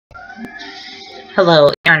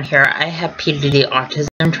Hello, Aaron here. I have PDD,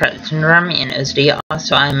 Autism, Tourette Syndrome, and OCD.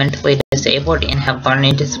 Also, I am mentally disabled and have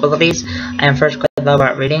learning disabilities. I am first grade level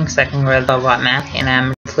at reading, second grade level at math, and I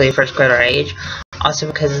am mentally first grader age. Also,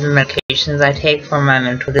 because of the medications I take for my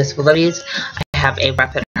mental disabilities, I have a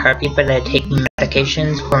rapid heartbeat, but I take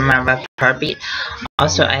medications for my rapid heartbeat.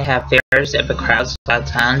 Also, I have fears of crowds, loud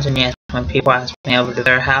sounds, and yes, when people ask me over to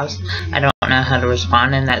their house, I don't know how to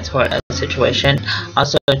respond in that sort of situation.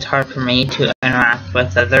 Also, it's hard for me to interact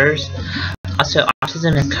with others. Also,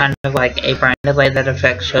 autism is kind of like a brain delay that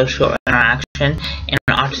affects social interaction, and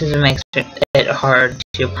autism makes it hard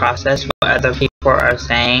to process what other people are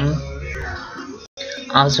saying.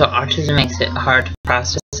 Also, autism makes it hard to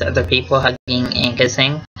process other people hugging and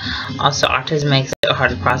kissing. Also, autism makes it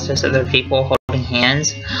hard to process other people holding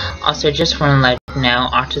hands. Also, just want to let you know,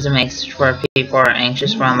 autism makes it where people are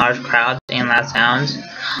anxious around large crowds and loud sounds.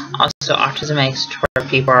 Also, autism makes it where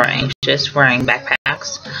people are anxious wearing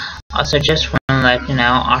backpacks. Also, just want to let you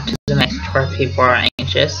know, autism makes it where people are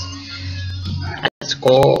anxious at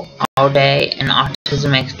school all day, and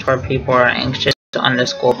autism makes it where people are anxious on the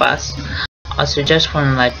school bus. Also, just want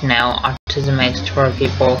to let you know, autism makes it where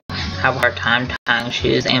people have a hard time tying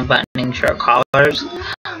shoes and buttoning shirt collars.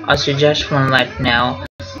 Also, just want to let you know,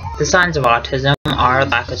 the signs of autism are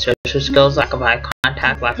lack of social skills, lack of eye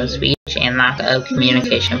contact, lack of speech, and lack of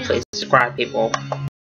communication. Please subscribe, people.